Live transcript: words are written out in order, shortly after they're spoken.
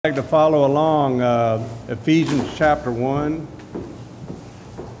I'd like to follow along Ephesians chapter 1,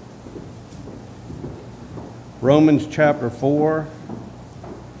 Romans chapter 4,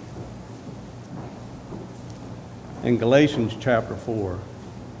 and Galatians chapter 4.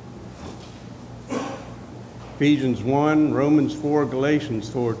 Ephesians 1, Romans 4, Galatians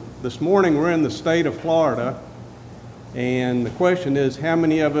 4. This morning we're in the state of Florida, and the question is, how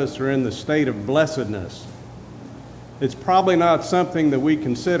many of us are in the state of blessedness? It's probably not something that we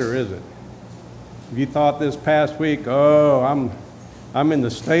consider, is it? If you thought this past week, oh, I'm in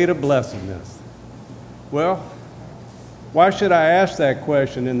the state of blessedness. Well, why should I ask that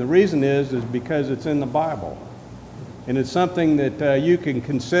question? And the reason is because it's in the Bible. And it's something that you can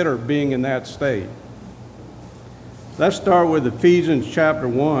consider being in that state. Let's start with Ephesians chapter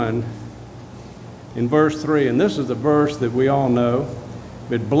 1 in verse 3. And this is the verse that we all know.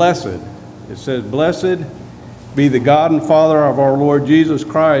 But blessed, it says, blessed be the God and Father of our Lord Jesus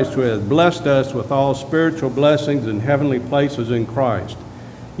Christ, who has blessed us with all spiritual blessings in heavenly places in Christ.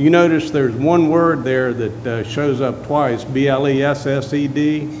 You notice there's one word there that shows up twice,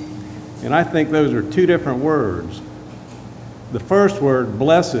 B-L-E-S-S-E-D, and I think those are two different words. The first word,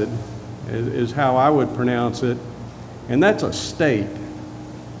 blessed, is how I would pronounce it, and that's a state.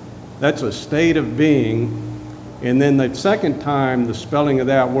 That's a state of being. And then the second time the spelling of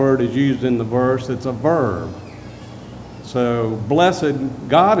that word is used in the verse, it's a verb. So blessed,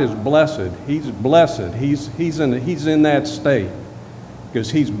 God is blessed. He's blessed. He's in that state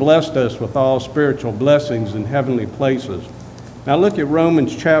because He's blessed us with all spiritual blessings in heavenly places. Now look at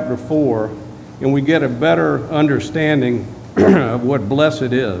Romans chapter 4, and we get a better understanding of what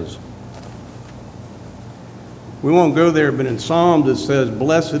blessed is. We won't go there, but in Psalms it says,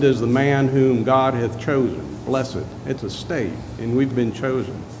 blessed is the man whom God hath chosen. Blessed. It's a state, and we've been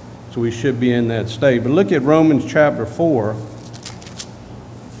chosen. So we should be in that state. But look at Romans chapter 4,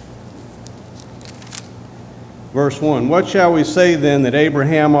 verse 1. What shall we say then that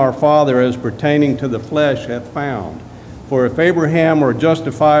Abraham our father as pertaining to the flesh hath found? For if Abraham were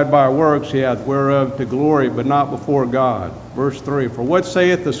justified by works, he hath whereof to glory, but not before God. Verse 3. For what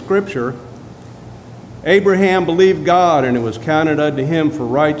saith the Scripture? Abraham believed God, and it was counted unto him for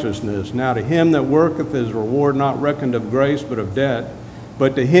righteousness. Now to him that worketh is reward not reckoned of grace, but of debt.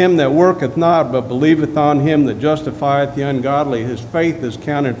 But to him that worketh not, but believeth on him that justifieth the ungodly, his faith is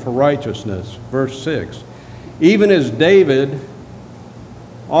counted for righteousness. Verse 6. Even as David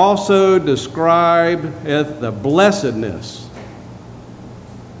also describeth the blessedness,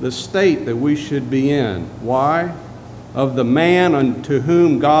 the state that we should be in. Why? Of the man unto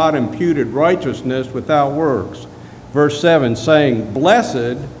whom God imputed righteousness without works. Verse 7, saying,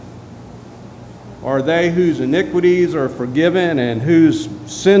 blessed are they whose iniquities are forgiven and whose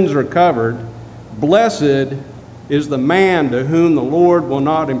sins are covered. Blessed is the man to whom the Lord will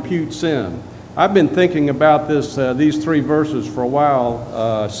not impute sin. I've been thinking about these three verses for a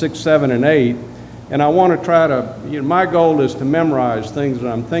while, 6, 7, and 8, and I want to try to, my goal is to memorize things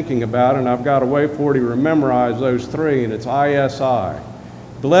that I'm thinking about, and I've got a way for you to memorize those three, and it's ISI.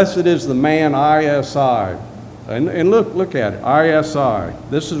 Blessed is the man, ISI. And look at it, ISI.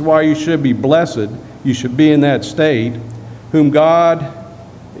 This is why you should be blessed. You should be in that state, whom God,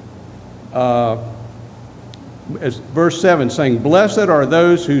 as verse 7 saying, blessed are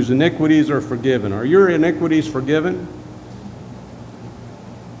those whose iniquities are forgiven. Are your iniquities forgiven?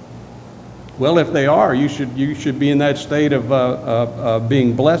 Well, if they are, you should be in that state of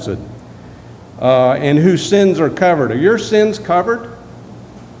being blessed. And whose sins are covered. Are your sins covered?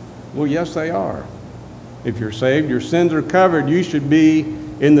 Well, yes, they are. If you're saved, your sins are covered. You should be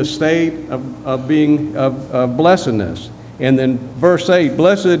in the state of blessedness. And then verse 8,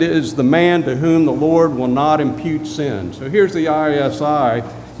 blessed is the man to whom the Lord will not impute sin. So here's the ISI.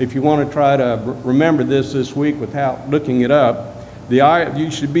 If you want to try to remember this week without looking it up, you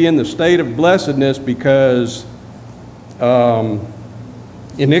should be in the state of blessedness because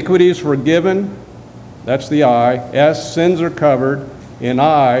iniquity is forgiven. That's the I. S, sins are covered. And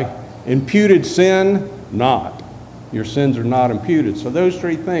I, imputed sin, not. Your sins are not imputed. So those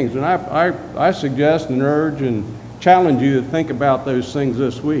three things. And I suggest and urge and challenge you to think about those things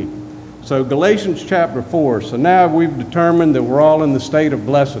this week. So Galatians chapter 4. So now we've determined that we're all in the state of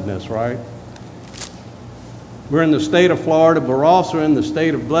blessedness, right? We're in the state of Florida, but we're also in the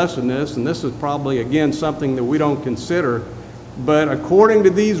state of blessedness. And this is probably, again, something that we don't consider. But according to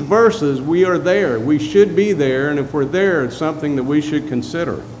these verses, we are there. We should be there. And if we're there, it's something that we should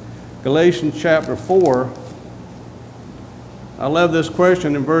consider. Galatians chapter 4, I love this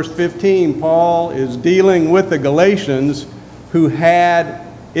question. In verse 15, Paul is dealing with the Galatians who had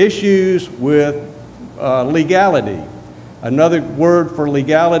issues with legality. Another word for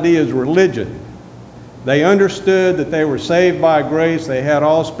legality is religion. They understood that they were saved by grace. They had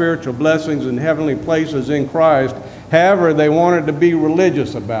all spiritual blessings and heavenly places in Christ. However, they wanted to be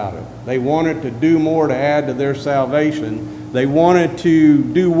religious about it. They wanted to do more to add to their salvation. They wanted to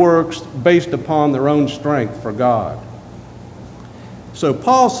do works based upon their own strength for God. So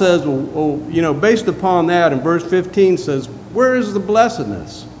Paul says, based upon that, in verse 15 says, where is the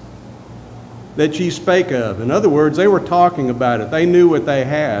blessedness that ye spake of? In other words, they were talking about it. They knew what they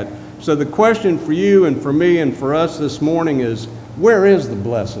had. So the question for you and for me and for us this morning is, where is the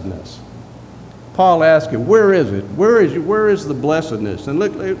blessedness? Paul asks it, where is it? Where is the blessedness? And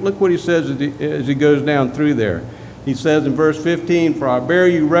look what he says as he goes down through there. He says in verse 15, for I bear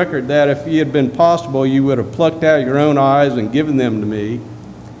you record that if ye had been possible, you would have plucked out your own eyes and given them to me.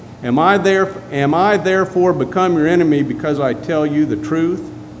 Am I therefore become your enemy because I tell you the truth?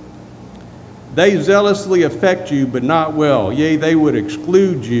 They zealously affect you, but not well. Yea, they would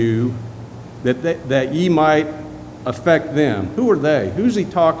exclude you, that ye might affect them. Who are they? Who's he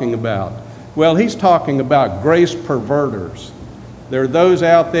talking about? Well, he's talking about grace perverters. There are those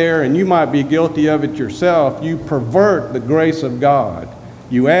out there, and you might be guilty of it yourself. You pervert the grace of God.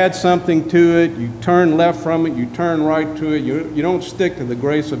 You add something to it, you turn left from it, you turn right to it. You don't stick to the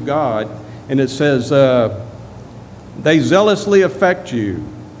grace of God. And it says, they zealously affect you.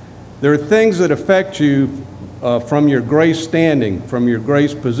 There are things that affect you from your grace standing, from your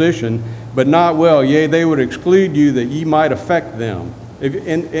grace position, but not well. Yea, they would exclude you that ye might affect them.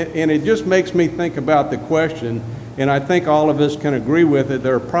 And it just makes me think about the question, and I think all of us can agree with it.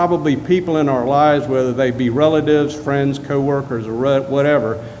 There are probably people in our lives, whether they be relatives, friends, co-workers, or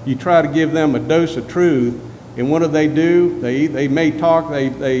whatever, you try to give them a dose of truth, and what do? They may talk,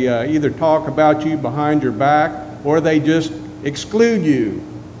 they either talk about you behind your back, or they just exclude you.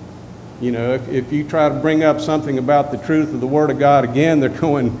 You know, if you try to bring up something about the truth of the Word of God again, they're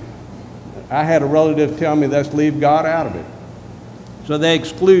going, I had a relative tell me, let's leave God out of it. So they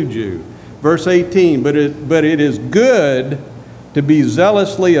exclude you. Verse 18, but it is good to be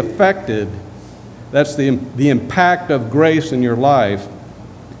zealously affected. That's the impact of grace in your life.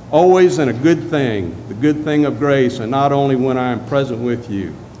 Always in a good thing, the good thing of grace, and not only when I am present with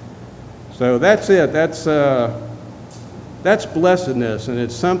you. So that's it. That's blessedness, and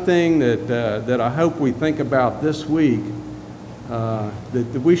it's something that I hope we think about this week,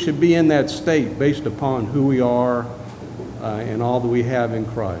 that we should be in that state based upon who we are and all that we have in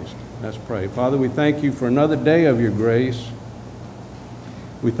Christ. Let's pray. Father, we thank you for another day of your grace.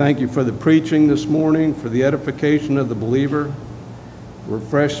 We thank you for the preaching this morning, for the edification of the believer,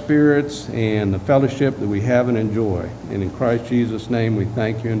 refreshed spirits, and the fellowship that we have and enjoy. And in Christ Jesus' name we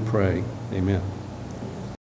thank you and pray. Amen.